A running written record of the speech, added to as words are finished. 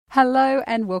Hello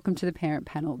and welcome to the Parent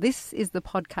Panel. This is the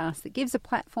podcast that gives a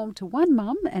platform to one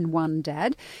mum and one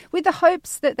dad with the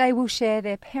hopes that they will share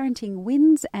their parenting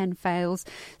wins and fails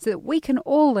so that we can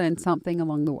all learn something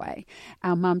along the way.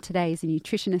 Our mum today is a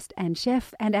nutritionist and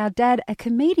chef, and our dad a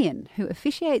comedian who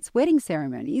officiates wedding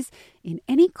ceremonies in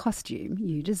any costume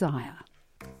you desire.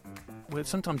 Well,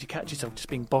 sometimes you catch yourself just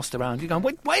being bossed around. You're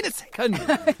going, wait a second.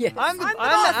 Yes. I'm the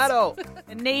adult.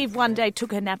 And Neve one day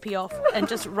took her nappy off and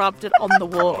just rubbed it on the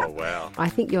wall. Oh, wow. I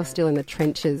think you're still in the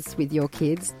trenches with your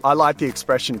kids. I like the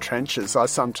expression trenches. I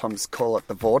sometimes call it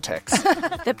the vortex.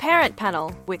 The Parent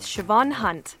Panel with Siobhan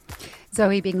Hunt.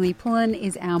 Zoe Bingley-Pullin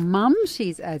is our mum.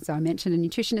 She's, as I mentioned, a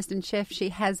nutritionist and chef. She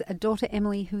has a daughter,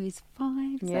 Emily, who is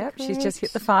 5. Yep, she's just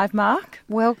hit the 5 mark.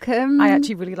 Welcome. I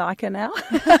actually really like her now.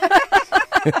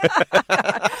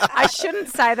 I shouldn't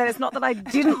say that. It's not that I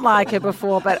didn't like her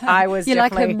before, but I was You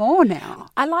like her more now?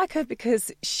 I like her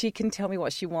because she can tell me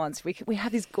what she wants. We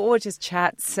have these gorgeous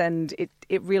chats, and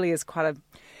it really is quite a...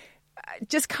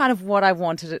 just kind of what I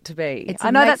wanted it to be. I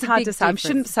know that's hard to say. I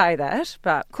shouldn't say that,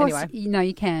 but of course, anyway. You know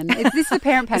you can. This is the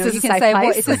Parent Panel. This You is a can safe say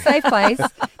place. It's a safe place.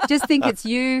 Just think it's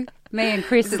you, me and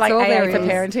Chris. It's it's like all AA there for is.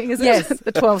 parenting, isn't yes. it?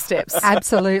 The 12 steps.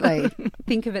 Absolutely.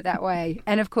 Think of it that way.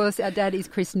 And of course, our dad is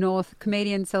Chris North,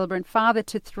 comedian, celebrant, father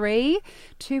to 3,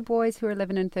 2 boys who are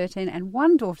 11 and 13, and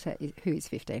 1 daughter who is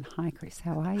 15. Hi, Chris.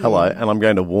 How are you? Hello, and I'm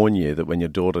going to warn you that when your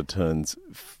daughter turns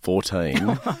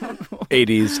 14, it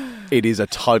is a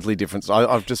totally different.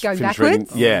 I've just Going finished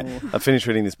backwards? reading. Yeah, I finished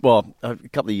reading this. Well, a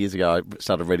couple of years ago, I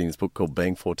started reading this book called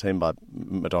Being 14 by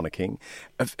Madonna King.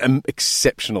 An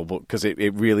exceptional book because it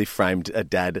really framed a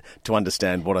dad to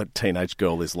understand what a teenage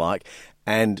girl is like.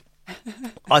 And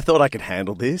I thought I could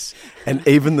handle this. And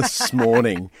even this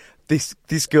morning, this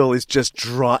girl is just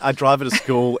I drive her to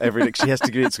school every day. She has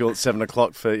to get to school at 7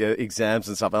 o'clock for exams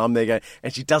and stuff. And I'm there going,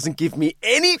 and she doesn't give me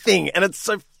anything. And it's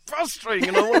so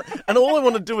frustrating. And all I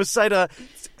want to do is say to her,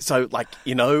 so like,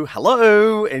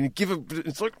 hello, and give her,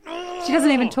 it's like, She doesn't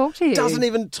even talk to you. Doesn't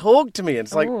even talk to me. And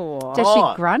it's like, Does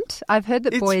she grunt? I've heard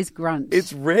that boys grunt.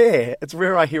 It's rare. It's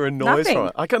rare I hear a noise Nothing. from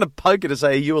it. I kind of poke her to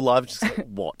say, are you alive? She's like,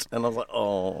 what? And I was like,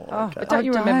 okay. But don't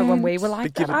you remember when we were like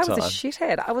But give that? it I was a time.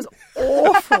 shithead. I was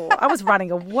awful. I was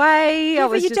running away. Yeah, I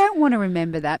was but you don't want to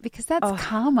remember that because that's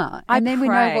karma. And then we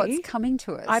know what's coming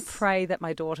to us. I pray that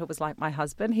my daughter was like my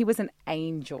husband. He was an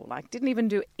angel, didn't even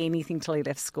do anything till he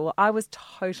left school. I was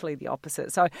totally the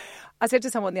opposite. So I said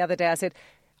to someone the other day, I said,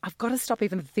 I've got to stop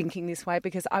even thinking this way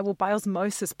because I will by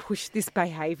osmosis push this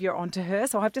behaviour onto her.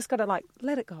 So I've just got to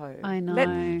let it go. I know. Let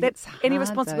It's any hard,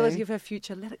 responsibility though. of her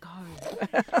future, let it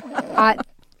go.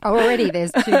 Already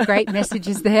there's 2 great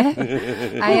messages there.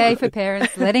 AA for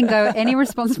parents, letting go any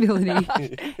responsibility.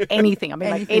 Anything.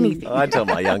 Anything. I tell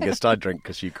my youngest I drink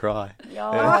because you cry. Oh,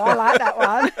 I like that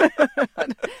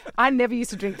one. I never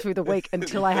used to drink through the week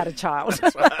until I had a child.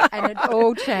 And it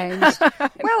all changed.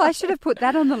 Well, I should have put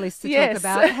that on the list to talk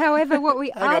about. However, what we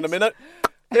Hang on a minute.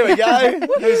 Here we go.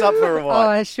 Who's up for a Oh, while?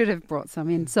 I should have brought some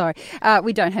in. Sorry.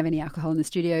 We don't have any alcohol in the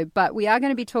studio, but we are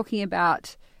going to be talking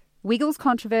about Wiggles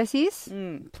controversies,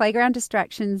 playground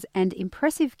distractions, and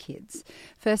impressive kids.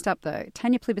 First up, though,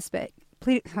 Tanya Plibersek.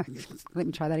 Let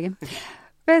me try that again.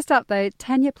 First up, though,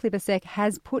 Tanya Plibersek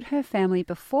has put her family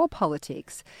before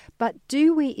politics, but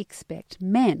do we expect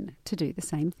men to do the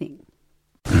same thing?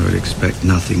 I would expect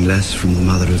nothing less from the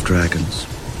mother of dragons.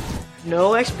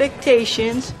 No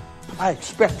expectations. I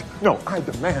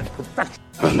demand perfection.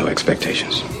 Well, no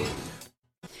expectations.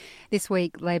 This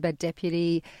week, Labor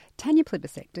deputy Tanya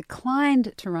Plibersek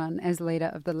declined to run as leader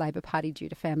of the Labor Party due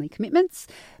to family commitments.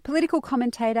 Political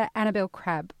commentator Annabelle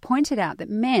Crabb pointed out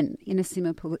that men in a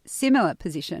similar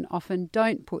position often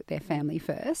don't put their family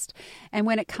first. And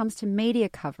when it comes to media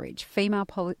coverage, female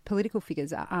political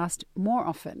figures are asked more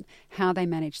often how they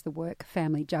manage the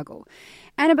work-family juggle.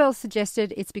 Annabelle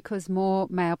suggested it's because more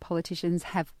male politicians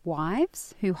have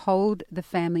wives who hold the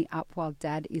family up while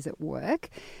dad is at work.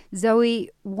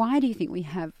 Zoe, why do you think we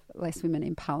have less women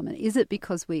in Parliament? Is it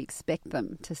because we expect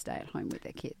them to stay at home with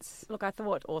their kids? Look, I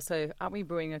thought also, aren't we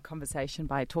brewing a conversation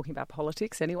by talking about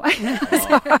politics anyway?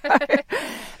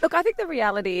 Look, I think the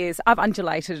reality is I've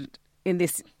undulated in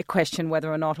this question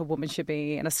whether or not a woman should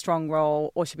be in a strong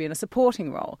role or should be in a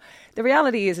supporting role. The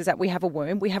reality is that we have a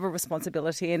womb, we have a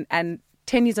responsibility, and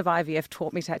 10 years of IVF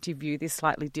taught me to actually view this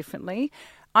slightly differently.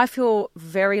 I feel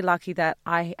very lucky that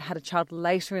I had a child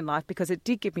later in life because it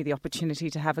did give me the opportunity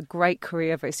to have a great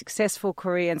career, a very successful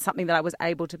career, and something that I was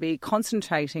able to be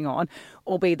concentrating on,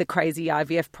 albeit the crazy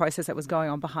IVF process that was going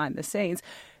on behind the scenes.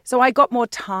 So I got more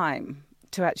time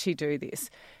to actually do this.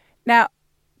 Now,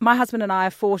 my husband and I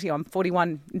are 40. I'm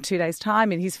 41 in 2 days'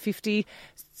 time, and he's 50.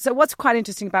 So what's quite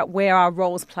interesting about where our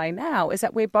roles play now is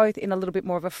that we're both in a little bit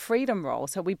more of a freedom role.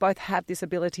 So we both have this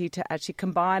ability to actually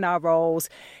combine our roles.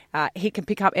 He can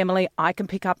pick up Emily, I can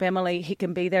pick up Emily. He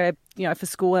can be there, for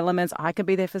school elements, I can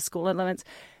be there for school elements.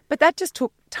 But that just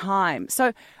took time.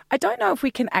 So I don't know if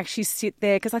we can actually sit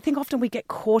there, because I think often we get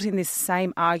caught in this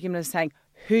same argument of saying,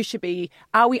 who should be,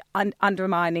 are we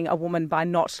undermining a woman by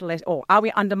or are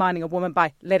we undermining a woman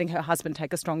by letting her husband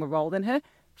take a stronger role than her?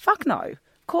 Fuck no.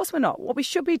 Of course we're not. What we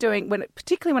should be doing,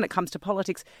 particularly when it comes to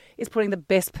politics, is putting the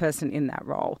best person in that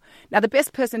role. Now, the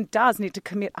best person does need to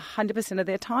commit 100% of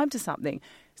their time to something.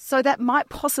 So that might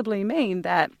possibly mean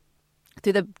that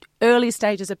through the early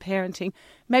stages of parenting,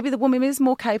 maybe the woman is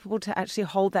more capable to actually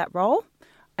hold that role.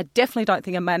 I definitely don't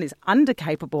think a man is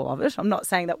undercapable of it. I'm not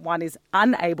saying that one is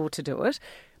unable to do it.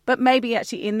 But maybe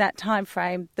actually in that time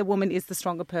frame, the woman is the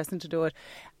stronger person to do it.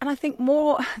 And I think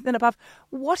more than above,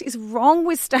 what is wrong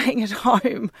with staying at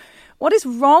home? What is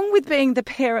wrong with being the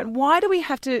parent? Why do we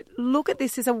have to look at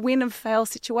this as a win and fail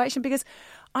situation? Because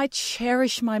I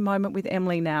cherish my moment with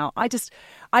Emily now.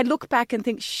 I look back and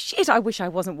think, shit, I wish I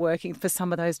wasn't working for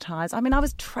some of those times. I mean, I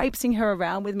was traipsing her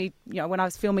around with me, when I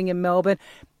was filming in Melbourne.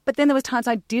 But then there was times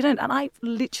I didn't, and I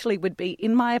literally would be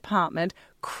in my apartment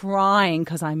crying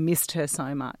because I missed her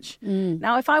so much.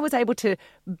 Now, if I was able to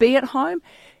be at home,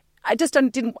 I just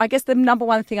didn't. I guess the number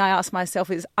one thing I asked myself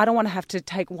is I don't want to have to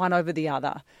take one over the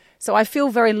other. So I feel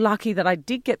very lucky that I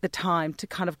did get the time to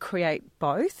kind of create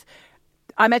both.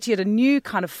 I'm actually at a new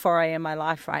kind of foray in my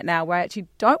life right now where I actually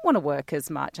don't want to work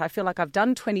as much. I feel like I've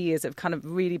done 20 years of kind of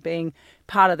really being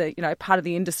part of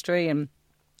the industry and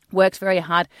worked very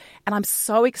hard. And I'm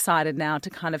so excited now to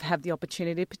kind of have the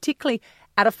opportunity, particularly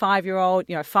at a 5-year-old,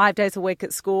 5 days a week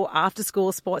at school, after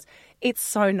school sports. It's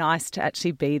so nice to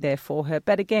actually be there for her.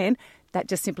 But again, that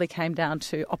just simply came down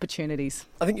to opportunities.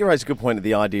 I think you raised a good point of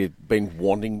the idea of being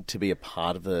wanting to be a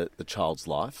part of the child's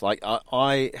life. Like,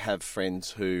 I have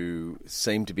friends who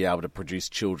seem to be able to produce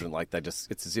children. Like,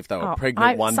 it's as if they were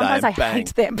pregnant one day and bang. Sometimes I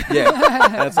hate them.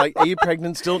 Yeah. And it's like, are you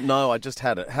pregnant still? No, I just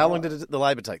had it. How long did the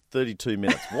labour take? 32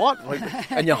 minutes. What?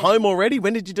 And you're home already?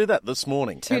 When did you do that? This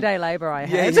morning. 2-day labour I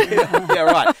had. Yeah,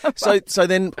 right. So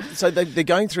they're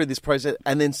going through this process,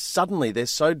 and then suddenly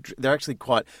they're actually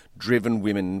quite driven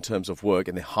women in terms of work,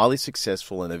 and they're highly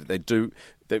successful, and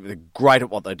they're great at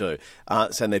what they do.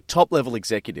 So they're top level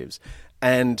executives,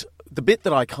 and the bit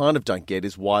that I kind of don't get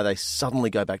is why they suddenly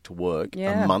go back to work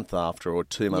a month after or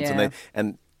 2 months,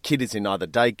 and kid is in either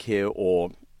daycare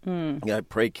or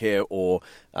pre-care or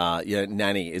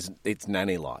nanny. It's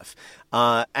nanny life,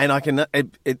 and I can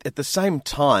at the same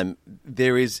time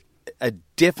there is a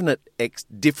definite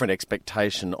different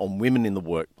expectation on women in the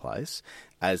workplace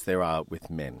as there are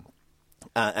with men.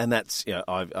 And that's,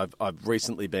 I've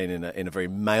recently been in a very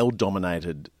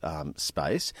male-dominated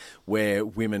space where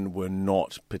women were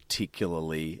not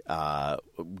particularly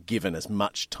given as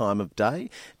much time of day,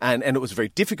 and it was very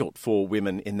difficult for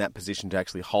women in that position to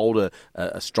actually hold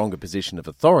a stronger position of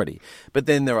authority. But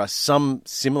then there are some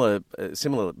similar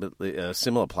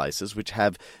places which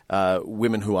have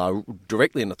women who are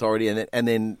directly in authority, and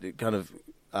then kind of.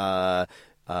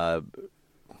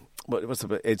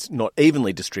 It's not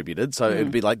evenly distributed, so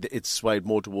it'd be like it's swayed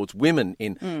more towards women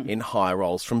in higher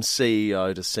roles, from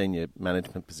CEO to senior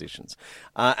management positions,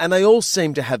 and they all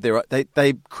seem to have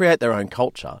they create their own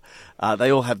culture.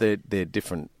 They all have their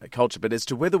different culture, but as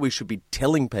to whether we should be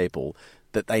telling people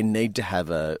that they need to have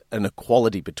an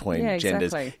equality between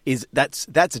genders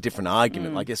that's a different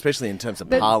argument, like especially in terms of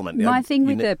Parliament. My thing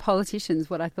with the politicians,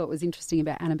 what I thought was interesting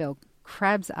about Annabel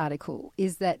Crabb's article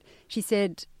is that she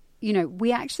said,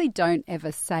 we actually don't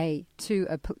ever say to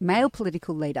a male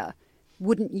political leader,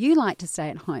 wouldn't you like to stay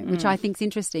at home? Which I think is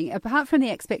interesting, apart from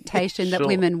the expectation that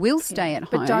women will stay at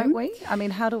home. But don't we? I mean,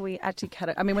 how do we actually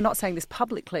we're not saying this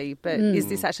publicly, but is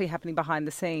this actually happening behind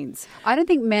the scenes? I don't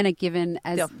think men are given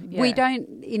we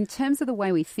don't, in terms of the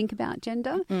way we think about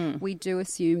gender, we do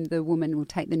assume the woman will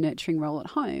take the nurturing role at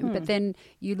home. But then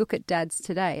you look at dads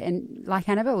today, and like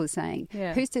Annabelle was saying,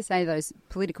 who's to say those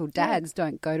political dads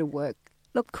don't go to work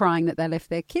crying that they left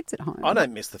their kids at home? I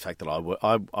don't miss the fact that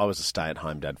I was a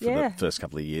stay-at-home dad for the first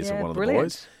couple of years of one of the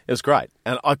boys. It was great.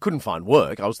 And I couldn't find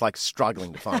work. I was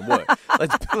struggling to find work.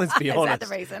 Let's be honest. Is that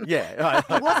the reason? Yeah.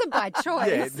 It wasn't by choice.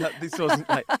 Yeah, no, this wasn't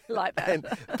like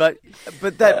that.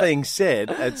 But that being said,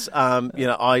 it's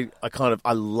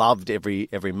I loved every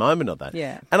moment of that.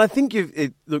 Yeah. And I think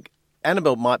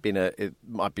Annabelle might be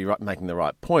making the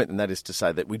right point, and that is to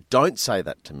say that we don't say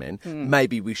that to men.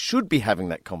 Maybe we should be having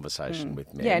that conversation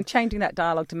with men. Yeah, and changing that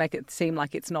dialogue to make it seem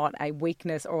like it's not a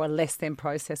weakness or a less than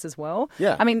process as well.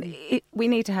 Yeah. I mean, we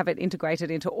need to have it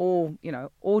integrated into all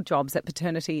jobs, that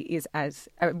paternity is as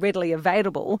readily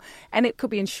available, and it could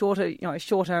be in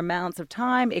shorter amounts of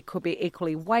time. It could be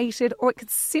equally weighted, or it could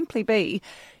simply be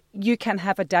you can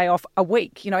have a day off a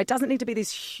week. It doesn't need to be this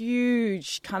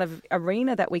huge kind of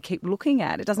arena that we keep looking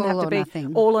at. It doesn't have to be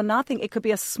all or nothing. It could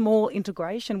be a small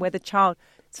integration where the child's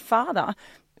father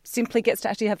simply gets to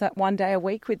actually have that one day a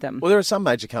week with them. Well, there are some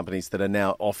major companies that are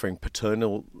now offering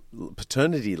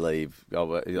paternity leave,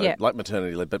 like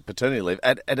maternity leave, but paternity leave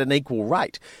at an equal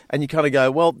rate. And you kind of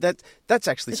go, well, that's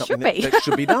actually something that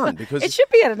should be done. Because it should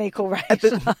be at an equal rate.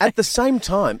 At the same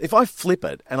time, if I flip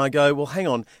it and I go, well, hang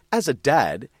on, as a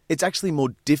dad, it's actually more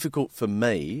difficult for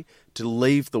me to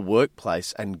leave the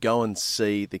workplace and go and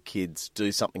see the kids do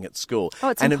something at school. Oh,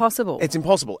 it's impossible. It's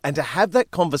impossible. And to have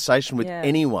that conversation with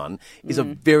anyone is a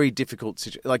very difficult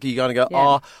situation. Like, you're going to go,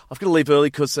 I've got to leave early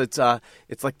because it's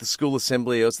like the school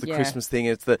assembly, or it's the Christmas thing,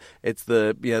 it's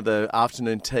the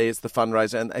afternoon tea, it's the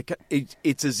fundraiser, and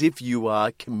it's as if you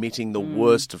are committing the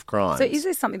worst of crimes. So is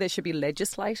this something that should be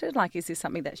legislated? Like, is this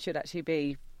something that should actually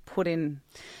be put in?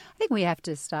 I think we have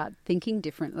to start thinking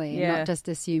differently and not just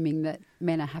assuming that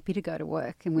men are happy to go to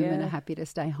work and women are happy to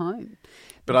stay home.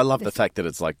 But I love the fact that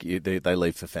it's like they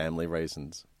leave for family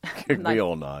reasons. We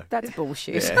all know. That's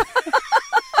bullshit. Yeah.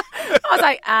 I was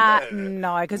like,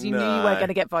 no, because you knew you weren't going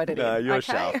to get voted in. No, you're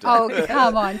shafted. Oh,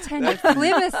 come on, Tanya,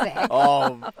 flip a sec.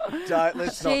 Oh,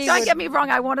 don't get me wrong,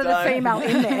 I wanted a female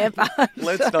in there, but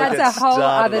that's a whole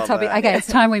other topic. Okay, it's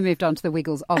time we moved on to the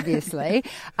Wiggles, obviously.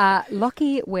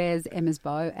 Lockie wears Emma's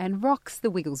bow and rocks the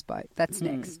Wiggles boat. That's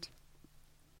next.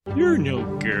 You're no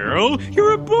girl.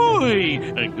 You're a boy.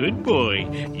 A good boy.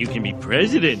 You can be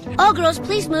president. All girls,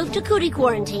 please move to cootie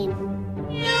quarantine.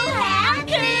 You have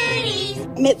cooties.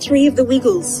 Met 3 of the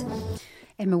Wiggles.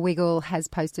 Emma Wiggle has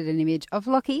posted an image of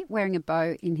Lockie wearing a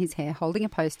bow in his hair, holding a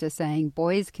poster saying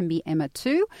boys can be Emma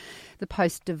too. The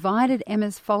post divided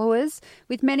Emma's followers,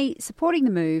 with many supporting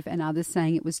the move and others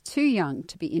saying it was too young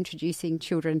to be introducing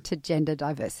children to gender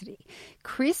diversity.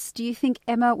 Chris, do you think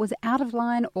Emma was out of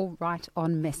line or right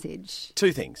on message?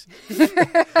 2 things.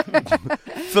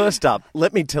 First up,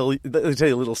 let me tell you a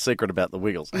little secret about the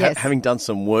Wiggles. Yes. Having done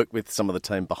some work with some of the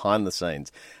team behind the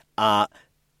scenes,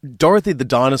 Dorothy the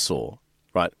dinosaur,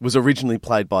 right, was originally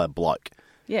played by a bloke.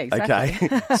 Yeah, exactly.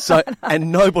 Okay, so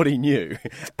and nobody knew,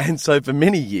 and so for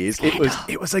many years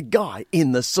it was a guy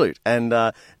in the suit,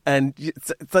 and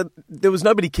so there was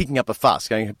nobody kicking up a fuss,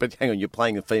 going, "But hang on, you're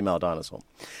playing a female dinosaur."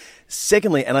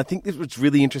 Secondly, and I think what's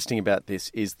really interesting about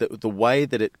this is that the way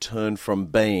that it turned from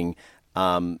being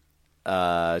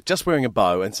just wearing a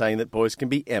bow and saying that boys can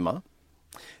be Emma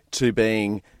to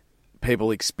being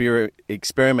people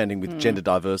experimenting with gender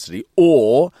diversity,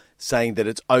 or saying that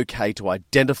it's okay to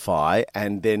identify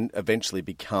and then eventually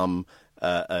become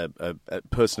a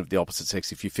person of the opposite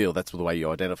sex if you feel that's the way you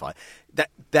identify.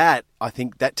 That I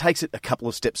think that takes it a couple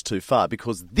of steps too far,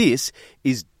 because this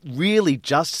is really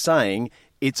just saying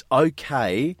it's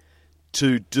okay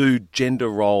to do gender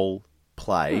role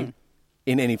play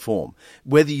in any form.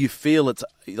 Whether you feel it's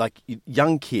like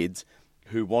young kids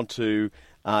who want to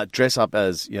dress up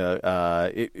as,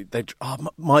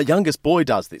 my youngest boy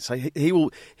does this. So he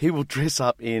will dress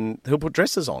up he'll put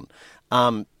dresses on.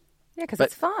 Yeah, because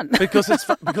it's fun. Because it's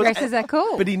fun. Dresses are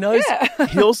cool. But he knows. Yeah.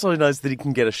 He also knows that he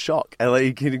can get a shock,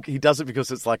 and he does it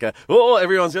because it's like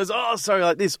everyone goes, oh, sorry,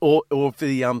 like this, or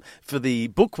for the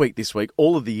book week this week,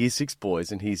 all of the Year 6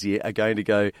 boys in his year are going to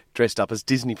go dressed up as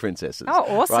Disney princesses.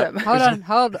 Oh, awesome! Right?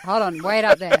 Hold on, wait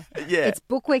up there. Yeah, it's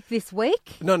book week this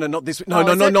week. No, not this week. No,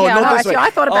 not this week. I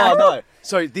thought about it. No.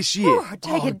 Sorry, this year. Ooh,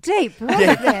 take a deep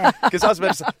breath there. Because I was about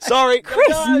to say, sorry. Chris,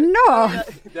 no.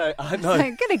 No, I know.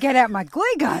 I'm going to get out my glue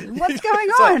gun. What's going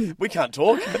on? We can't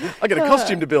talk. I got a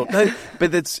costume to build. No,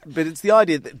 but it's the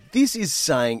idea that this is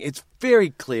saying, it's very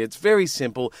clear, it's very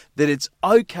simple, that it's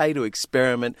okay to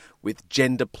experiment with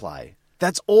gender play.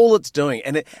 That's all it's doing.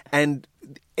 And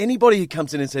anybody who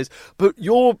comes in and says, but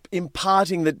you're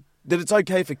imparting that it's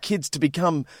okay for kids to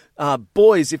become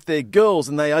boys if they're girls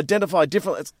and they identify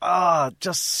differently. It's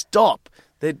just stop.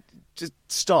 Just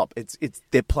stop.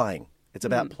 They're playing. It's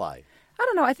about play. I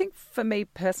don't know. I think for me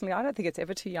personally, I don't think it's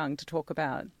ever too young to talk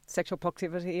about sexual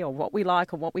proclivity or what we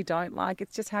like or what we don't like.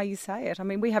 It's just how you say it. I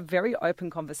mean, we have very open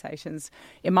conversations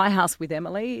in my house with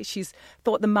Emily. She's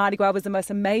thought the Mardi Gras was the most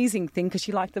amazing thing because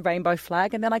she liked the rainbow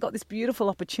flag. And then I got this beautiful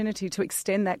opportunity to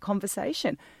extend that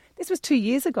conversation. This was 2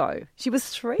 years ago. She was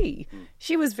 3.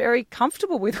 She was very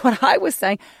comfortable with what I was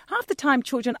saying. Half the time,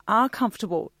 children are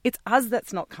comfortable. It's us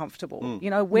that's not comfortable. You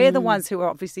know, we're the ones who are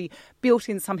obviously built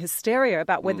in some hysteria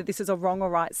about whether this is a wrong or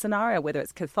right scenario, whether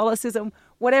it's Catholicism,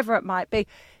 whatever it might be.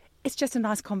 It's just a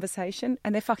nice conversation,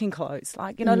 and they're fucking close.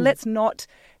 Like, you know, let's not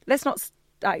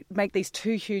make these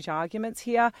two huge arguments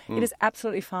here. It is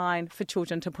absolutely fine for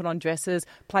children to put on dresses,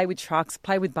 play with trucks,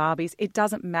 play with Barbies. It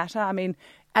doesn't matter. I mean,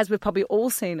 as we've probably all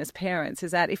seen as parents,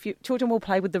 is that children will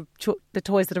play with the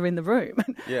toys that are in the room,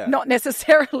 not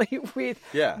necessarily with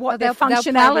what their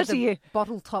functionality they'll play with the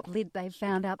bottle top lid they've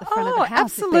found out the front of the house.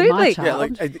 Absolutely. If they're my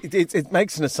child. It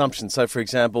makes an assumption. So, for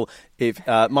example, if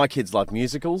my kids love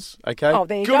musicals, okay, oh,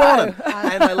 there you good go. on them,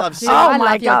 and they love singing. I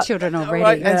love your children already.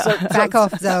 Right? And Back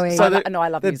off, Zoe. So no, I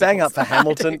love they're musicals. bang up for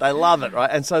Hamilton. They love it, right?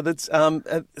 And so that's I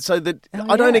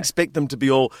don't expect them to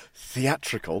be all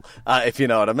theatrical, if you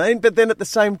know what I mean. But then at the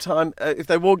same time, if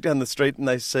they walk down the street and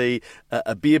they see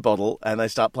a beer bottle and they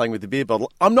start playing with the beer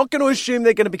bottle, I'm not going to assume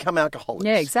they're going to become alcoholics.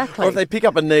 Yeah, exactly. Or if they pick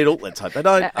up a needle, let's hope they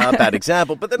don't. Bad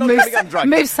example, but they're not going to become drunk.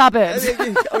 Move suburbs.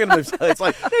 I'm going to move. It's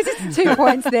like there's just 2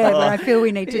 points there where I feel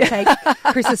we need to take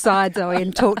Chris aside, Zoe,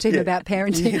 and talk to him about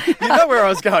parenting. You know where I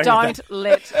was going. Don't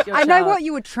let your I know what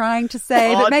you were trying to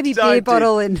say, but maybe beer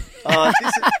bottle and...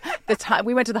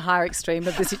 we went to the higher extreme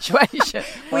of the situation.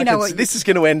 We know what this is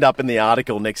going to end up in the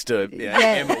article next to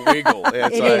Emma Wiggle.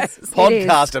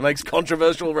 Podcaster makes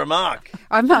controversial remark.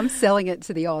 I'm selling it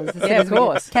to the Oz. Yeah, of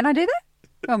course. Can I do that?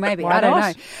 Well, maybe. I don't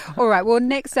know. All right. Well,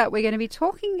 next up, we're going to be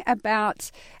talking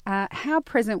about how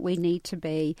present we need to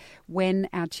be when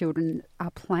our children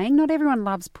are playing. Not everyone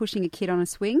loves pushing a kid on a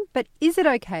swing, but is it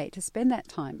okay to spend that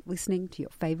time listening to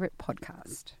your favourite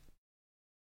podcast?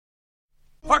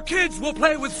 Our kids will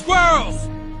play with squirrels!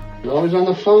 You're always on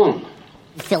the phone.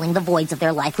 Filling the voids of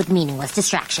their life with meaningless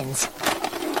distractions.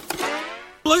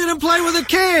 Look at them play with the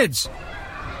kids!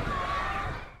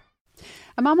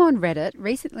 A mum on Reddit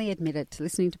recently admitted to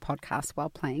listening to podcasts while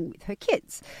playing with her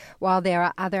kids. While there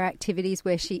are other activities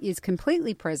where she is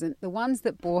completely present, the ones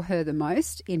that bore her the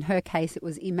most, in her case it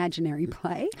was imaginary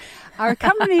play, are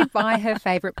accompanied by her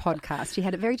favourite podcast. She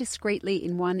had it very discreetly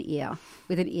in one ear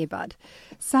with an earbud.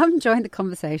 Some joined the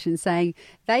conversation saying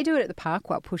they do it at the park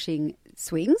while pushing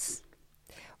swings,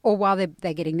 or while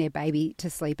they're getting their baby to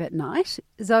sleep at night.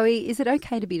 Zoe, is it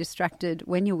okay to be distracted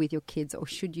when you're with your kids, or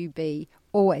should you be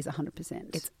always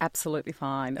 100%? It's absolutely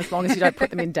fine, as long as you don't put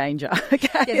them in danger.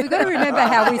 Okay? Yes, we've got to remember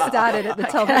how we started at the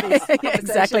top of this conversation. Yeah,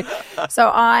 exactly.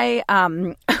 So I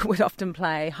would often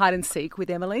play hide and seek with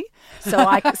Emily, so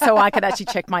I could actually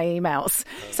check my emails.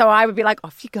 So I would be like,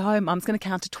 off you go, Mum's going to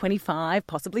count to 25,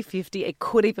 possibly 50. It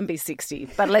could even be 60,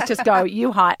 but let's just go,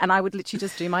 you hide. And I would literally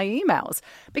just do my emails,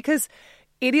 because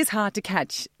it is hard to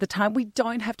catch the time. We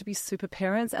don't have to be super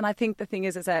parents. And I think the thing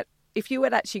is that if you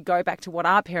would actually go back to what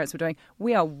our parents were doing,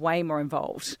 we are way more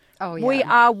involved. Oh, yeah. We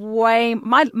are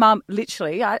my mum,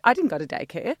 literally, I didn't go to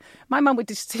daycare. My mum would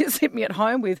just sit me at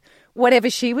home with whatever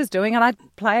she was doing, and I'd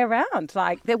play around.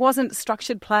 Like, there wasn't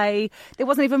structured play. There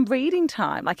wasn't even reading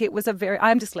time. Like, it was I'm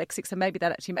dyslexic, so maybe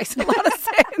that actually makes a lot of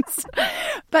sense.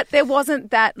 But there wasn't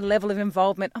that level of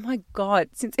involvement. Oh, my God,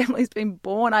 since Emily's been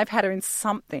born, I've had her in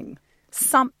something.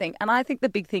 And I think the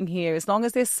big thing here, as long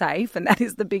as they're safe, and that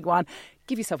is the big one,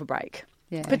 give yourself a break.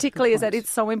 Yeah, particularly is that it's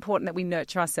so important that we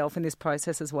nurture ourselves in this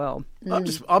process as well.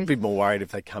 I'd be more worried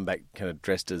if they come back kind of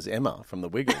dressed as Emma from the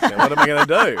Wiggles. You know, what am I going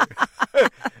to do?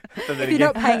 If you're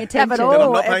not paying attention, then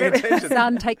I'm not paying attention.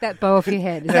 Son, take that bow off your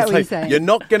head. Is that what you're saying? You're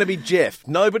not going to be Jeff.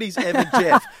 Nobody's ever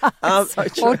Jeff. So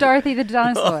or Dorothy the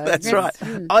dinosaur. That's right.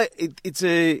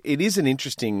 It is an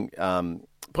interesting.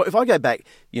 If I go back,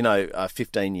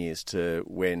 15 years to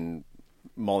when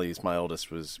Molly, my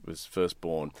eldest, was first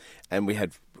born, and we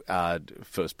had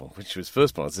firstborn, when she was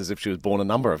firstborn, it's as if she was born a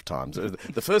number of times.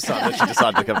 The first time that she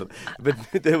decided to come, but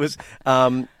there was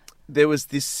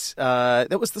this.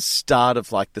 That was the start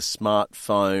of like the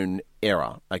smartphone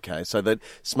era. Okay, so that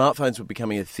smartphones were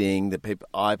becoming a thing. That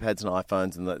iPads and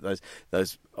iPhones and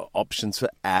those options for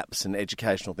apps and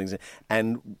educational things.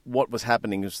 And what was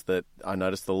happening is that I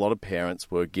noticed that a lot of parents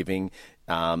were giving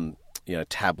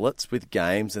tablets with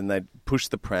games, and they'd push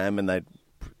the pram and they'd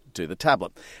do the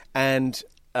tablet, and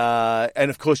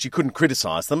of course you couldn't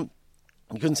criticise them.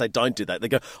 You couldn't say, don't do that. They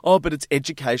go, oh, but it's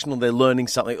educational. They're learning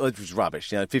something. It was rubbish.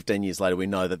 15 years later, we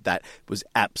know that was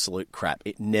absolute crap.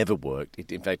 It never worked.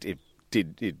 In fact, it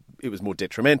was more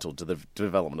detrimental to the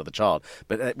development of the child.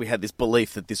 But we had this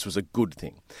belief that this was a good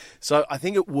thing. So I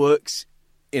think it works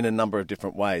in a number of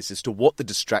different ways as to what the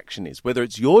distraction is. Whether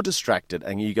it's you're distracted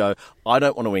and you go, I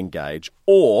don't want to engage,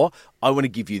 or I want to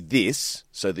give you this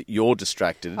so that you're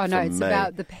distracted from me. Oh, no, it's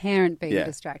about the parent being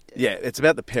distracted. Yeah, it's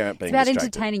about the parent being distracted. distracted.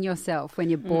 It's about entertaining yourself when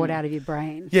you're bored out of your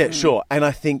brain. Yeah, sure. And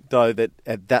I think, though, that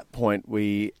at that point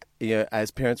we,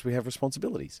 as parents, we have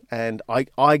responsibilities. And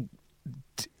I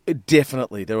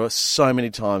definitely, there were so many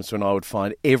times when I would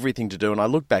find everything to do, and I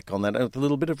look back on that with a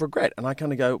little bit of regret. And I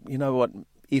kind of go, you know what?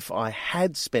 If I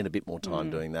had spent a bit more time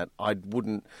doing that, I'd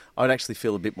actually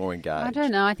feel a bit more engaged. I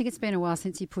don't know. I think it's been a while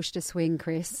since you pushed a swing,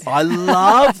 Chris. I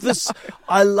love this.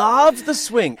 I love the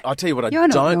swing. I'll tell you what, You're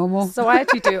not normal. So I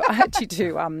actually do.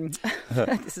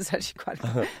 This is actually quite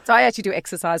fun. So I actually do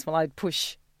exercise while I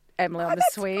push Emily on the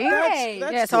swing.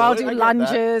 That's so I'll do good.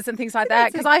 lunges and things like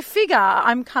that because I figure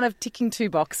I'm kind of ticking two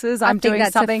boxes. I'm doing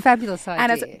that's something a fabulous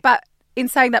idea. But in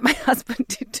saying that, my husband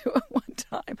did do it one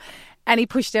time. And he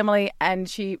pushed Emily and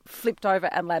she flipped over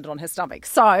and landed on her stomach.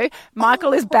 So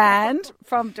Michael is banned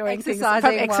from doing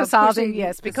exercising,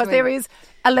 yes, because there is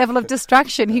a level of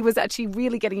distraction. He was actually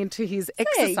really getting into his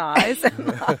exercise.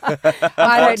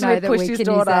 I don't know that we can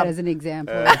use that as an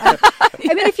example. I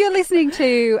mean, if you're listening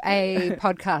to a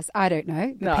podcast, I don't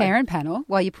know, the Parent Panel,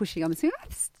 while you're pushing on the swing,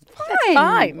 that's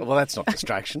fine. Well, that's not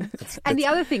distraction. And the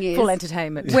other thing is, full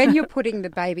entertainment. When you're putting the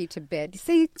baby to bed, you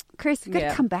see, Chris, you've got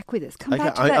to come back with us. Come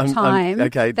back to that time.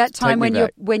 That time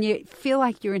when you feel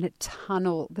like you're in a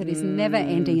tunnel that is never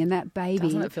ending, and that baby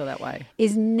doesn't it feel that way?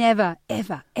 Is never,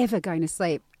 ever, ever going to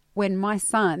sleep. When my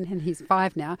son, and he's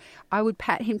 5 now, I would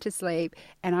pat him to sleep,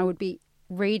 and I would be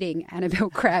reading Annabel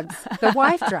Crabb's The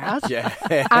Wife Drought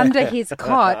under his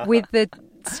cot with the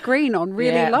screen on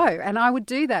really low, and I would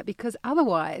do that because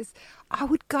otherwise I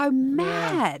would go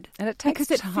mad. And it takes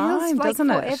because time, it feels like doesn't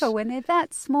forever it? when they're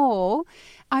that small.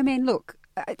 I mean, look,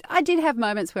 I did have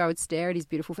moments where I would stare at his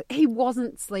beautiful face. He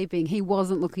wasn't sleeping. He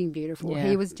wasn't looking beautiful. Yeah.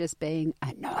 He was just being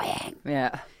annoying.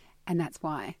 Yeah. And that's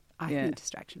why I think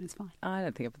distraction is fine. I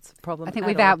don't think it's a problem. I think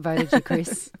we've outvoted you,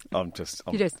 Chris. So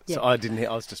I didn't hear.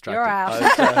 I was distracted. You're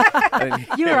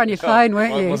out. You were on your phone,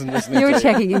 weren't you? I wasn't listening. You were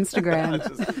checking Instagram.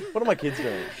 What are my kids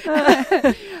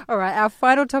doing? All right, our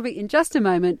final topic in just a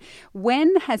moment.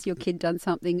 When has your kid done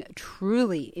something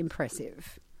truly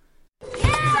impressive?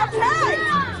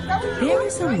 There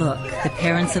is a look the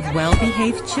parents of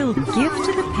well-behaved children give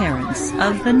to the parents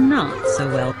of the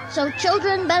not-so-well. So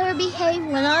children better behave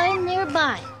when I'm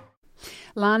nearby.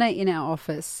 Lana in our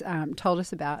office told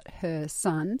us about her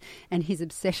son and his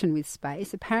obsession with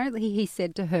space. Apparently he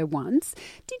said to her once,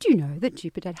 did you know that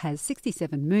Jupiter has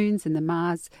 67 moons and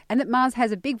that Mars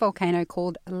has a big volcano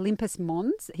called Olympus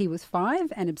Mons? He was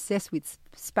 5 and obsessed with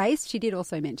space. She did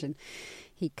also mention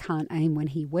he can't aim when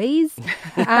he wheezes.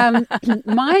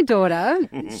 My daughter,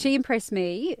 she impressed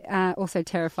me, also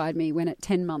terrified me when at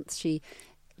 10 months she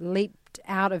leaped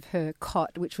out of her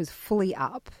cot, which was fully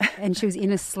up, and she was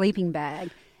in a sleeping bag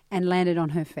and landed on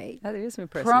her feet. That is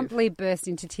impressive. Promptly burst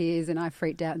into tears, and I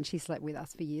freaked out, and she slept with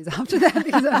us for years after that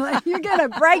because I'm like, you're going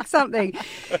to break something.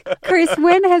 Chris,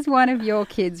 when has one of your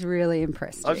kids really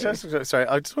impressed you? I just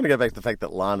want to go back to the fact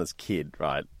that Lana's kid,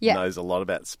 right, knows a lot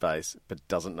about space but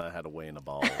doesn't know how to wee in a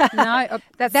bowl. No,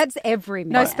 that's every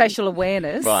man. No special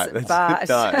awareness. Right. But...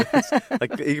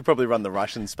 like, he could probably run the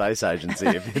Russian space agency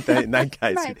in that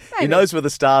case. Right, he knows where the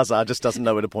stars are, just doesn't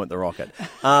know where to point the rocket.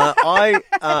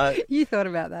 You thought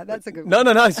about that. That's a good one.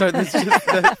 No. So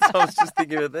I was just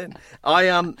thinking of it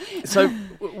then. So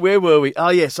where were we? Oh,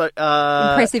 yeah. So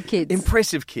impressive kids.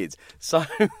 Impressive kids. So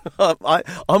I'm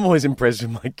always impressed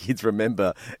when my kids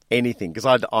remember anything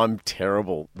because I'm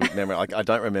terrible with memory. I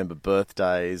don't remember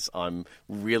birthdays. I'm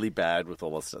really bad with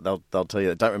all this. They'll tell you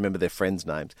they don't remember their friends'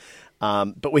 names.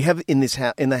 But we have in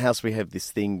the house we have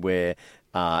this thing where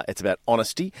it's about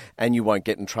honesty and you won't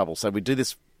get in trouble. So we do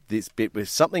this bit where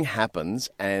something happens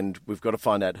and we've got to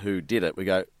find out who did it. We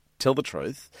go, tell the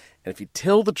truth. And if you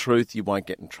tell the truth, you won't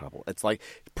get in trouble. It's like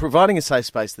providing a safe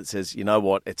space that says, you know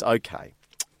what, it's okay.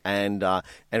 And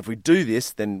if we do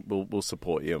this, then we'll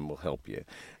support you and we'll help you.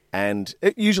 And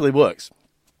it usually works.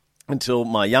 Until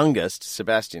my youngest,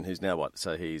 Sebastian, who's now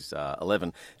so he's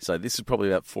 11. So this is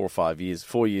probably about 4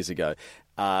 years ago.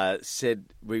 Said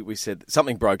we said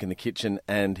something broke in the kitchen,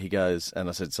 and he goes, and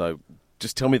I said, so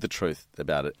just tell me the truth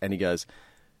about it. And he goes,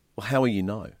 well, how will you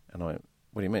know? And I went,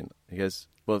 what do you mean? He goes,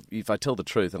 well, if I tell the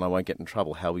truth and I won't get in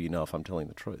trouble, how will you know if I'm telling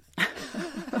the truth?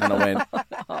 And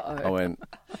I went,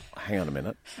 hang on a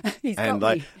minute.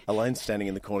 And Elaine's standing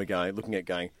in the corner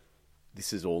going,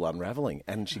 this is all unraveling.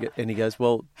 And he goes,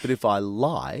 well, but if I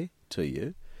lie to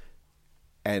you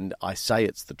and I say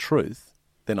it's the truth,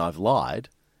 then I've lied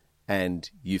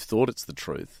and you've thought it's the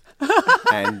truth.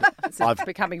 And It's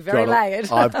becoming very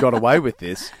layered. I've got away with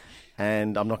this,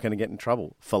 and I'm not going to get in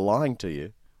trouble for lying to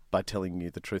you by telling you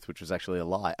the truth, which was actually a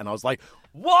lie. And I was like,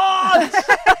 what?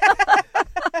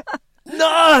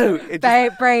 No!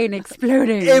 Brain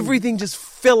exploding. Everything just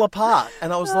fell apart.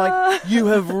 And I was like, you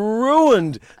have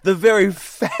ruined the very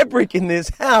fabric in this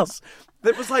house.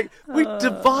 That was like, we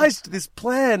devised this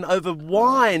plan over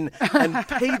wine and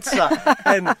pizza.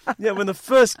 And when the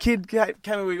first kid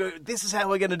came, we go, this is how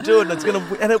we're going to do it.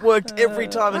 And it worked every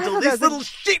time until this little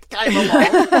shit came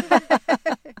along.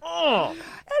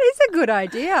 That is a good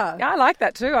idea. Yeah, I like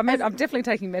that too. I'm definitely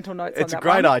taking mental notes on that. It's a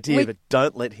great idea, but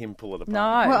don't let him pull it apart.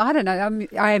 No. Well, I don't know.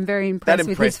 I am very impressed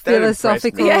with his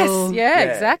philosophical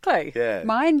exactly. Yeah.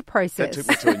 mind process. That took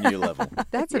me to a new level.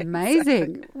 That's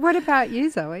amazing. Exactly. What about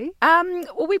you, Zoe?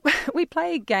 Well, we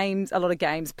play games, a lot of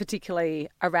games, particularly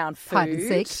around food. Hide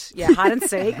and seek. Yeah, hide and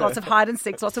seek. Lots of hide and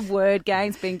seek, lots of word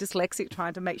games, being dyslexic,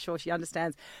 trying to make sure she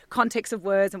understands context of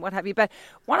words and what have you. But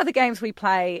one of the games we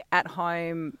play at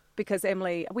home, because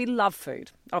Emily, we love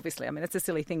food, obviously. I mean, it's a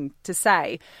silly thing to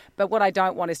say, but what I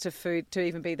don't want is food to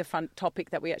even be the front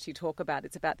topic that we actually talk about.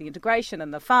 It's about the integration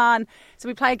and the fun. So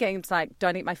we play games like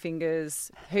Don't Eat My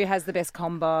Fingers, Who Has the Best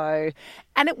Combo,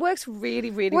 and it works really,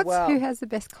 really well. What's Who Has the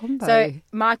Best Combo? So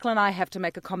Michael and I have to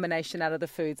make a combination out of the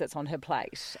foods that's on her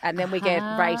plate, and then we get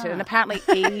rated. And apparently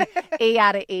E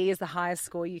out of E is the highest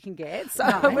score you can get. So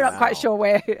we're not quite sure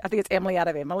where. I think it's Emily out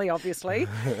of Emily, obviously.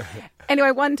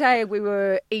 Anyway, one day we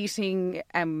were eating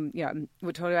and,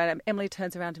 we're talking about it. Emily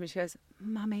turns around to me, she goes,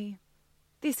 Mummy,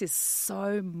 this is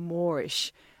so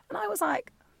Moorish. And I was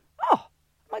like, oh,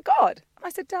 my God. And I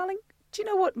said, darling, do you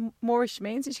know what Moorish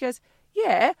means? And she goes,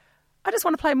 yeah, I just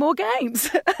want to play more games.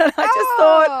 And I just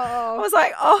thought, I was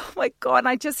like, oh, my God. And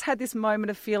I just had this moment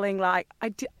of feeling like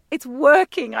it's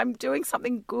working. I'm doing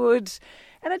something good.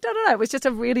 And I don't know, it was just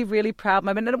a really, really proud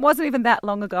moment. And it wasn't even that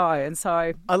long ago. And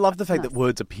so I love the fact that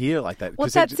words appear like that. Well,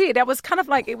 that's it. It was kind of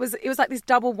like, it was like this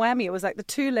double whammy. It was like the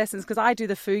two lessons, because I do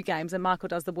the food games and Michael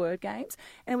does the word games.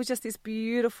 And it was just this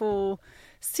beautiful,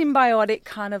 symbiotic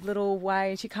kind of little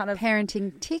way. She kind of...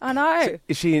 Parenting tick. I know.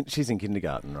 So she's in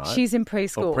kindergarten, right? She's in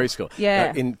preschool. Or preschool.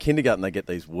 Yeah. Now, in kindergarten, they get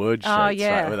these word sheets,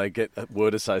 right, where they get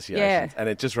word associations. Yeah. And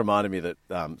it just reminded me that,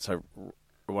 so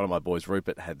one of my boys,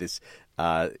 Rupert, had this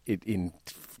in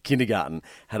kindergarten,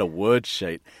 had a word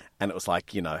sheet, and it was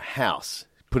like, house.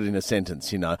 Put it in a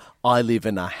sentence, I live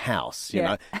in a house,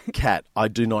 cat, I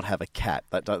do not have a cat.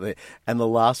 And the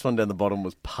last one down the bottom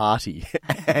was party.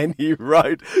 And he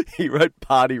wrote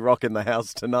party rock in the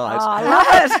house tonight. Oh, I love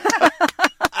it.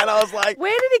 And I was like,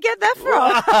 where did he get that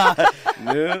from?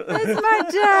 That's my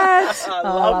dad. I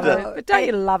loved it. But don't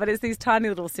you love it? It's these tiny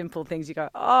little simple things. You go,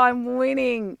 oh, I'm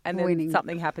winning. And then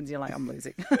something happens, you're like, I'm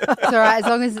losing. It's all right, as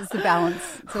long as it's the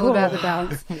balance. It's all about the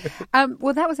balance.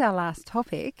 Well, that was our last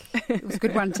topic. It was a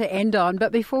good one to end on.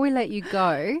 But before we let you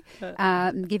go,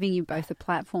 giving you both a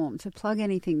platform to plug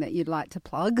anything that you'd like to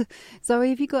plug. Zoe,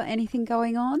 have you got anything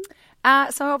going on?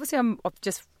 So obviously I've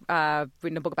just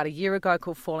written a book about a year ago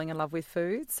called Falling in Love with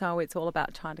Food. So it's all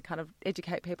about trying to kind of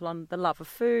educate people on the love of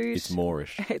food. It's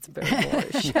Moorish. It's very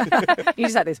Moorish. You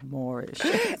just like this Moorish.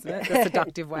 It's a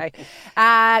seductive way.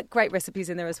 Great recipes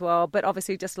in there as well. But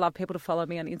obviously just love people to follow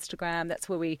me on Instagram. That's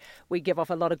where we give off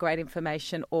a lot of great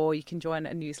information. Or you can join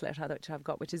a newsletter which I've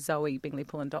got, which is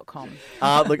zoebingleypullin.com.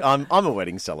 Look, I'm a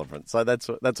wedding celebrant, so that's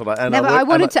what I... And no, I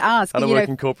wanted to ask. And I work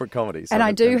in corporate comedy. So and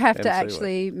I do have to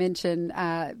actually mention,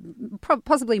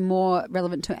 possibly more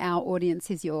relevant to our audience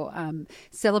is your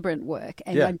celebrant work.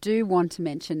 And I do want to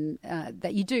mention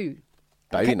that you do...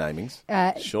 Baby namings,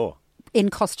 sure. In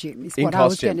costume is what I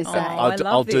was going to say.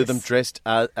 I'll do them dressed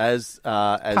as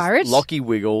Pirate? Lockie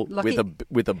Wiggle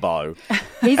with a bow.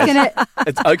 He's gonna.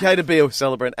 It's okay to be a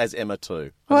celebrant as Emma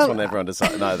too. I just want everyone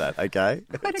to know that. Okay.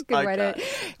 What a good way to.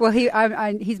 Well,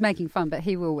 he's making fun, but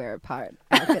he will wear a pirate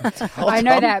outfit. I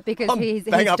know that because he's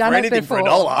done it before. For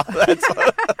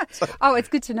 $1. Oh, it's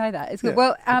good to know that. It's good. Yeah.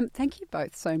 Well, thank you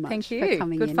both so much. Thank you for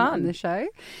coming good in fun. On the show.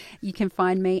 You can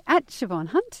find me at Siobhan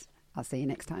Hunt. I'll see you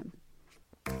next time.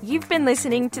 You've been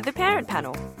listening to The Parent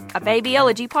Panel, a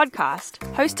babyology podcast,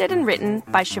 hosted and written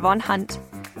by Siobhan Hunt,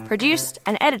 produced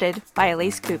and edited by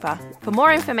Elise Cooper. For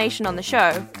more information on the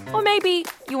show, or maybe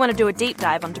you want to do a deep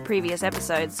dive onto previous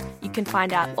episodes, you can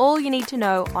find out all you need to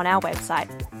know on our website.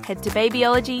 Head to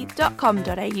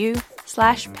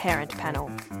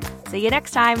babyology.com.au/parentpanel. See you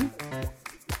next time.